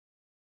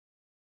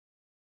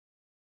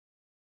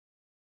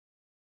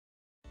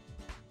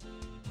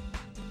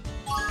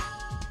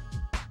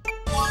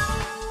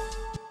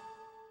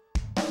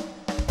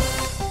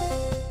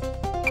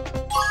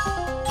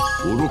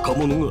愚か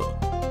者が。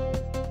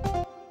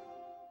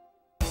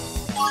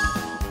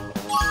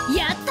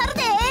やったる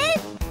で。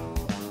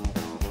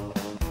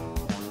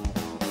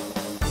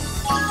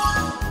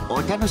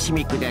お楽し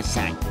みくだ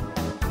さい。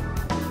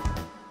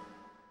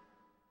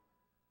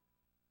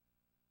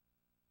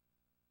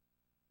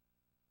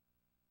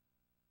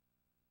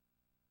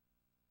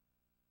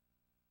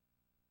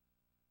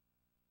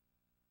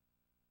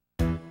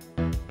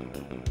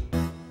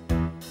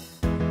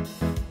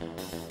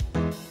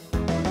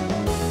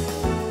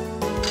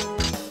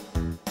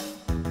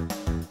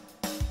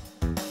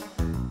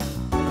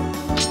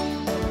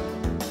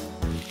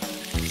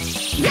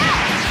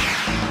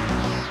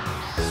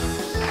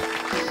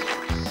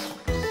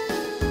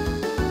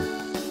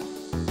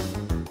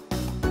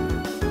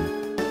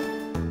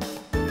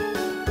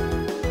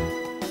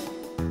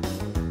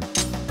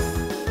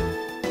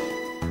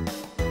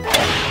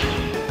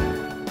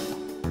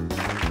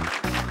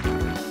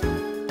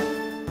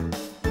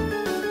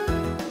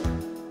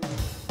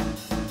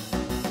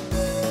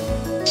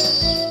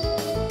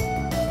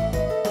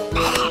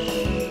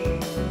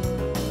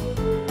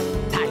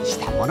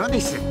もの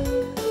です。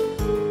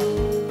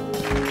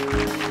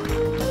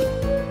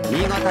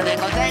見事で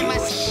ございま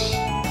す。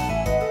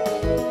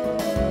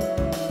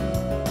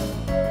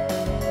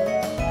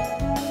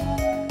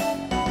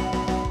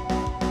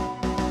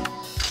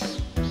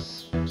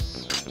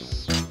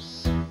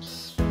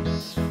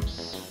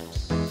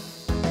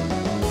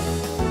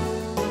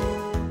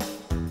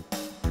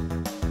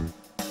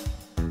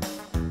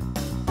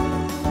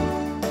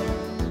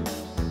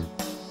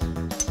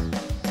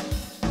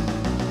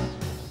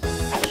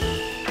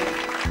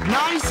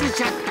ナイス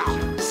ショッ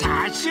ト、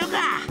さすが。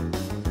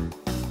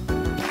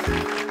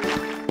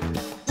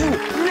お、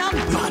なんと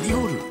バリ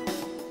オール。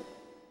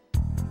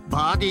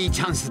バーディー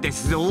チャンスで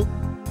すぞ。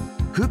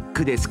フッ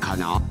クですか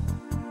な。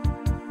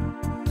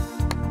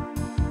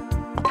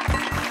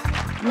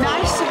ナ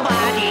イスバ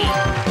ーディ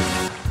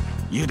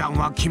ー。油断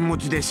は禁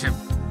物です。バー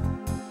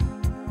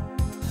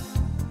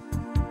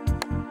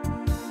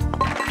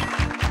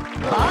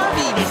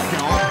ディーです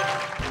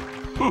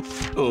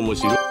ぞ。面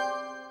白い。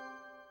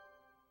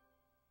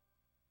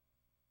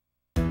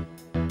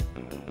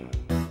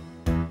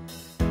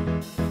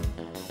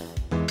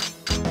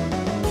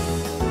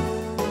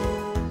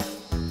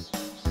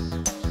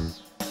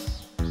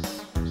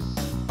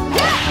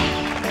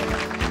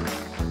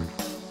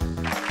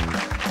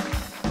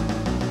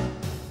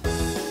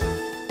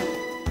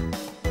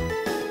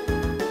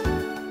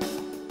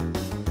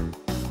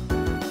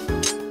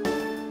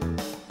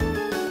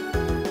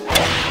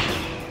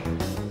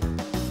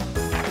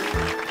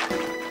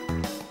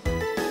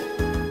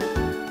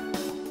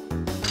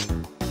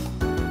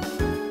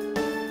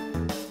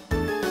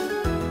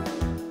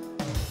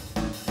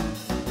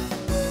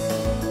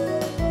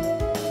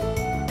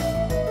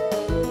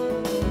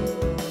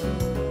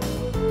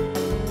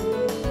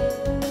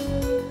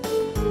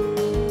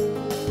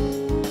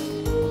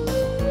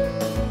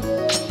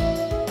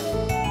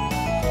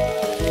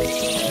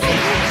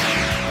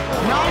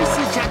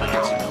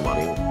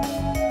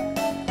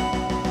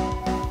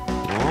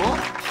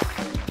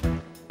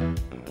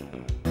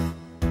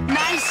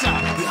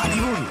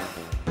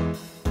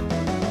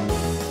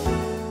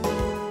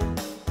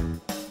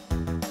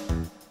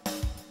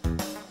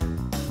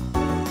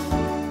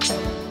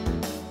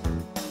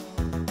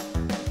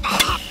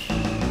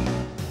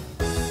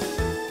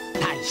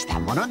した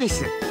もので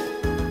す。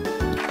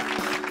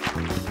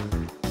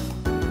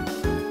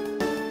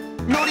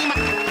乗りま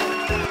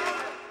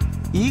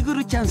イーグ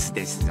ルチャンス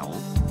ですぞ。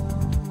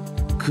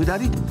下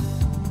り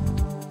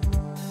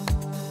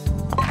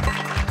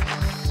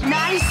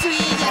ナイスイー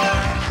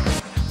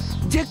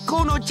グル、絶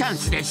好のチャン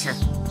スです。や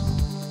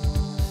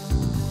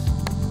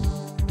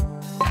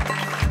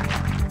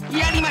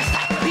りました、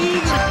イーグ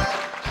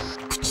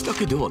ル。口だ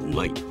けでは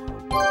ない。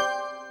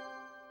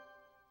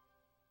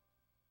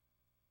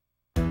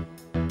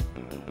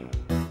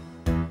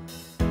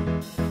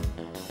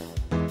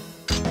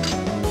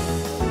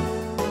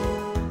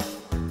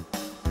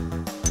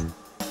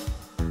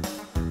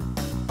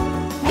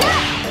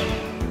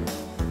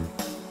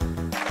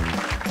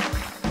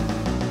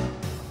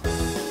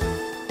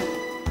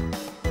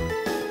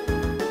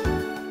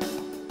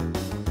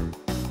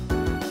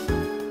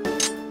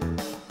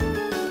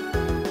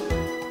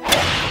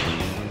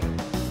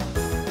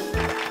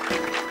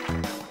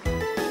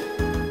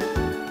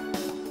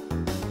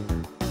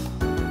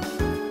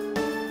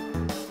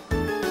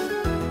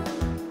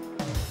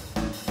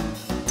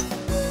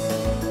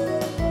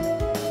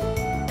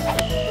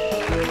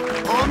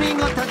お見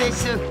事で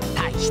す。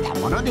大した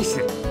ものです。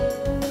う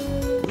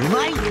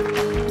まい。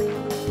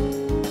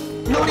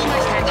乗りま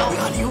したぞ。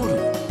やりおる。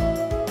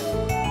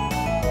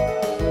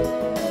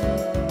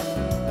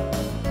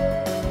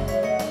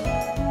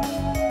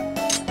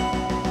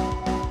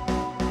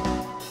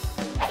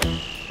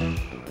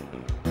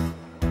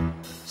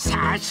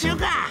さす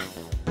が。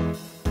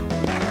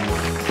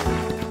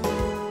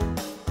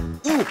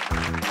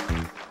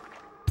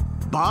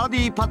バーデ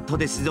ィーパット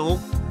ですぞ。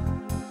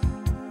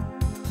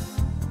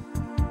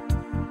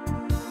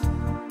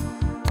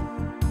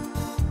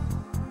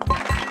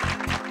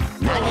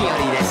何よ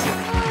りです。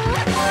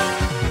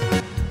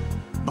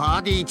バ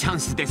ーディーチャン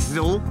スです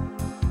ぞ。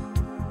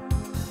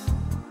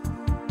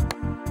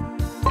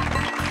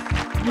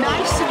ナ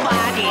イスバ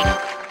ーディ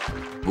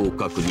ー。合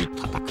格に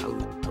戦う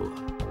とは。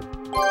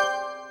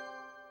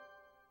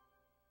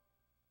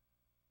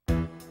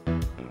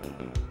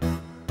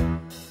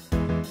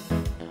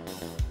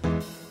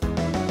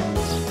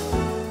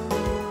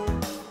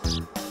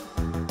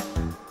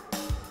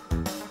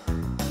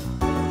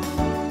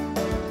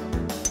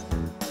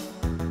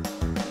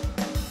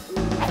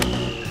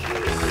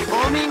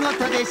お見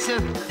事です。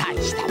大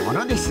したも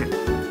のです。乗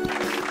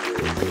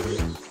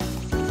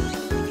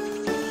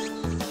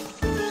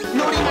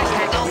りま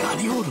したぞ。や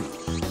りおる。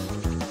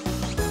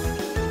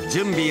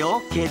準備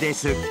OK で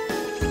す。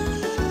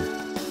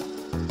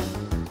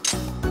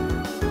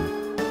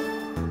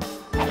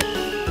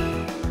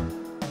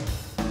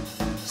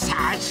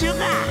さすが。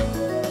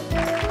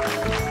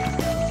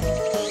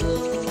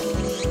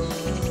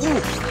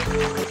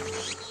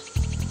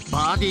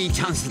バーディー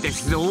チャンスで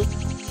すぞ。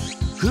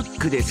フッ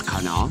クです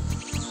かな。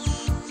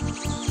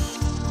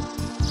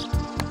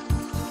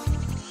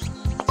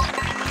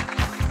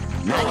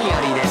何よ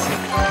りです。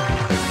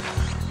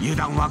油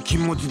断は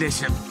禁物で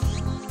す。ナ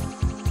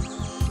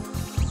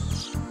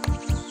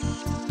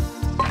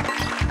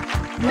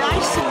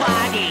イスバ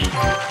ーディ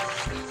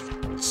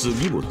ー。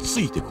次も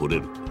ついてこれ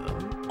るか。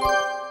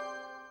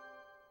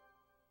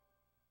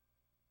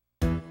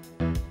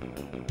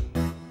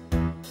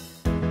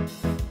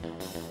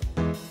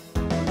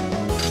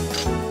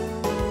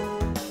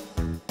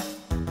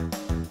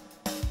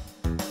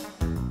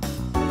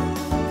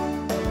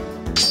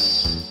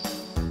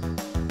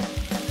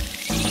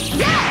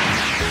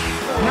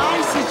ナ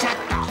イスシャッ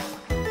ト。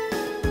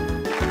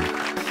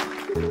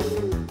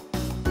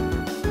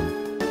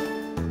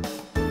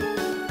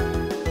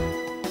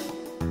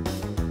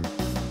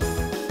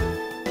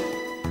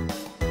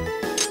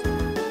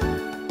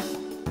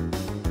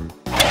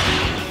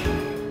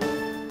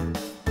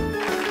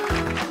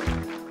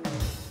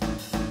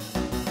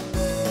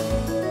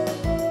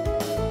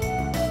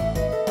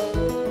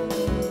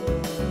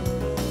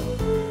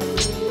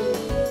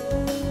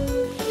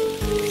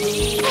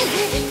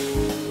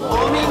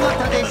お見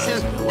事で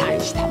す。大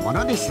したも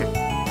のです。見事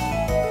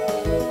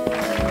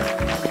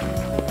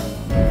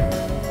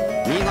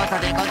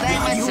でござい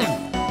ます。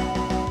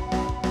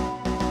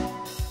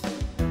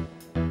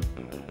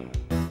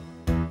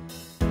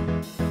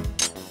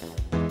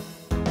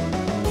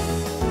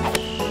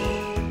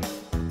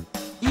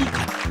いいか。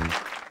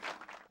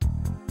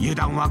油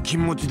断は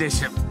禁物で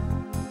す。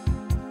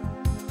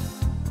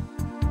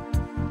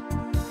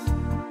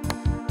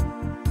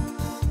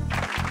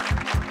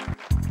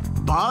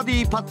バーデ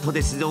ィーパット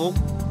ですぞ。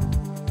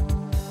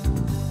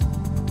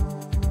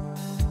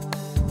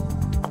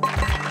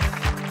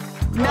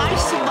ナイ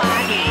スバー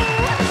ディ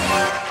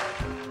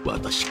ー。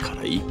私か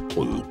ら一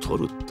本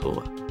取ると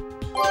は。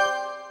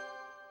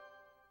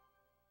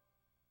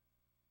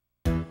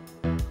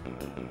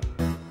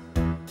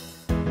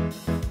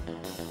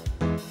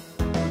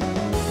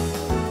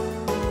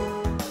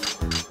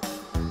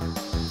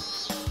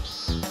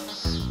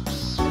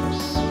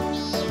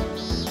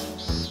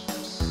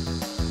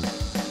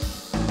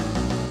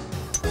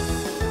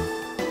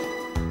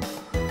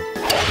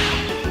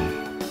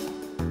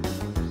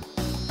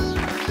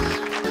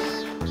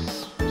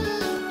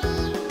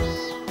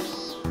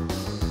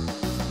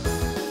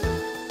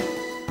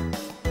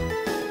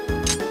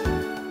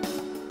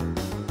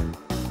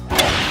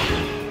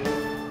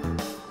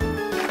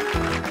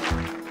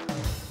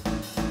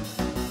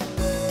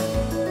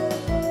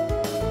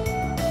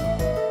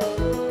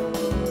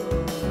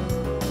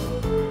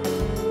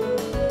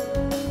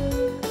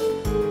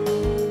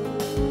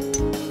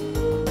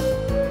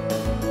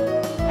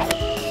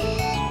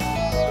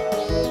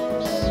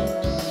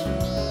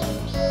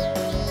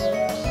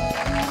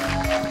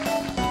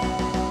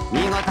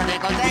見事で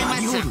ございま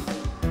す。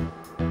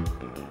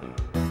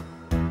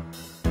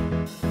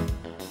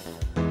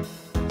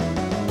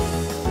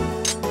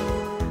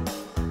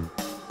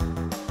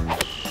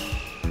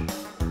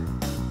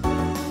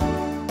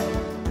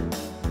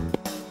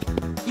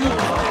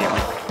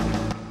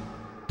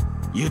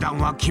油断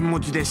は禁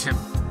物です。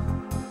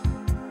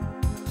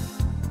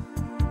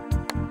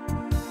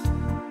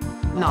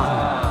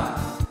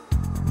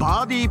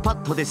バーディーパ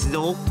ットです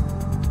ぞ。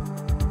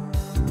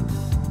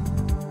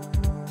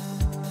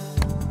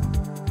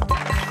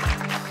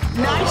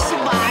ナイス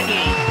バーデ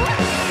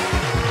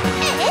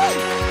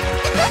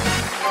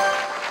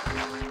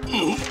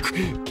ィ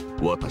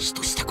ー。私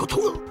としたこと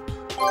が。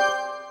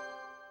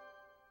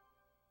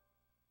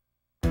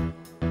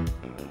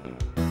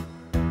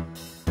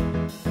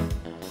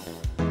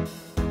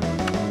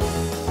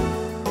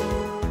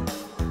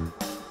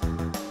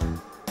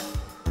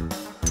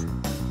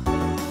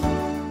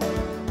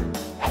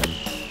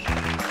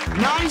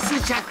ナイス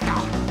シャット。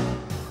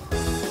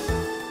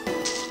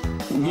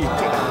似てるな。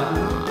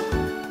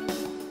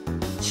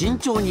慎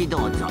重に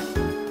どうぞ。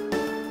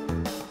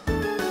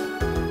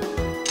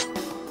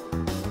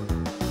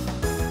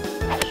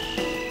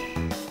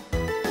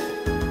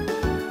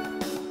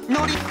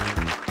乗り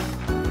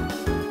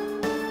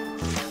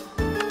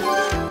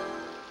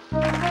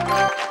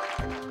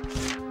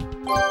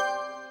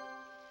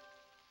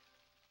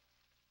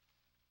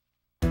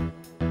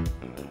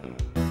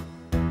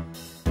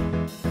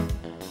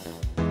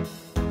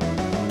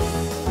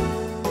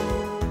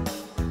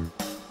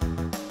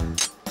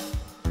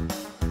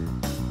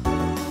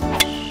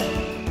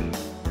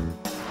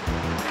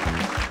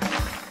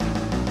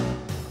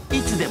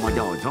いつでも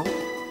どうぞ。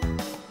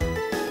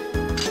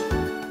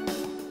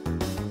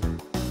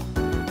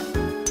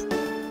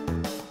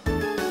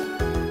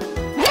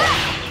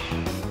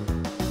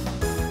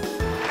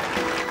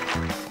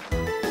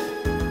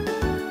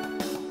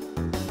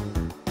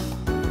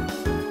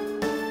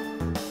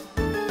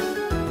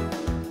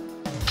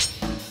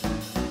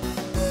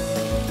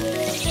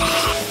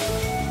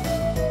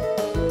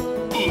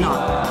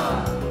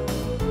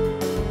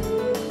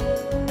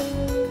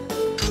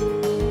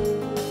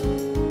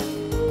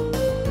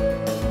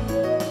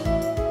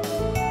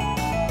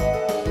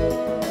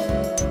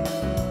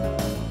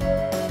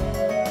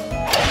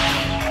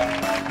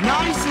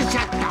ナイスシ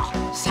ョット、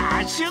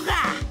さすが。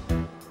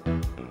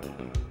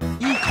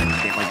いい感じ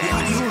でございま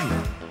す。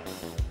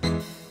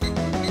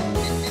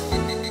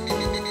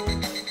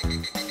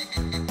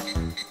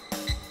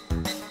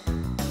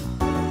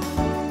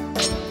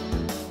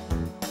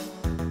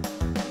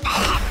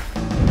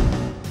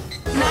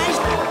ナイス。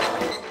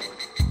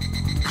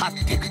勝っ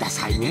てくだ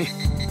さいね。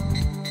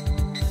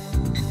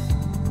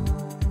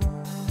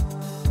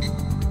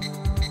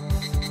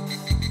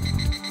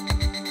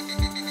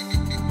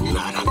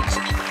ならんぞ。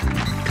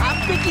完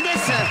璧で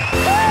す。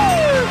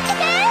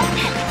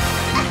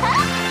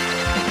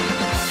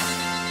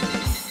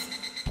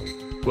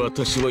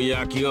私も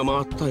焼きが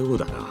回ったよう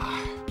だな。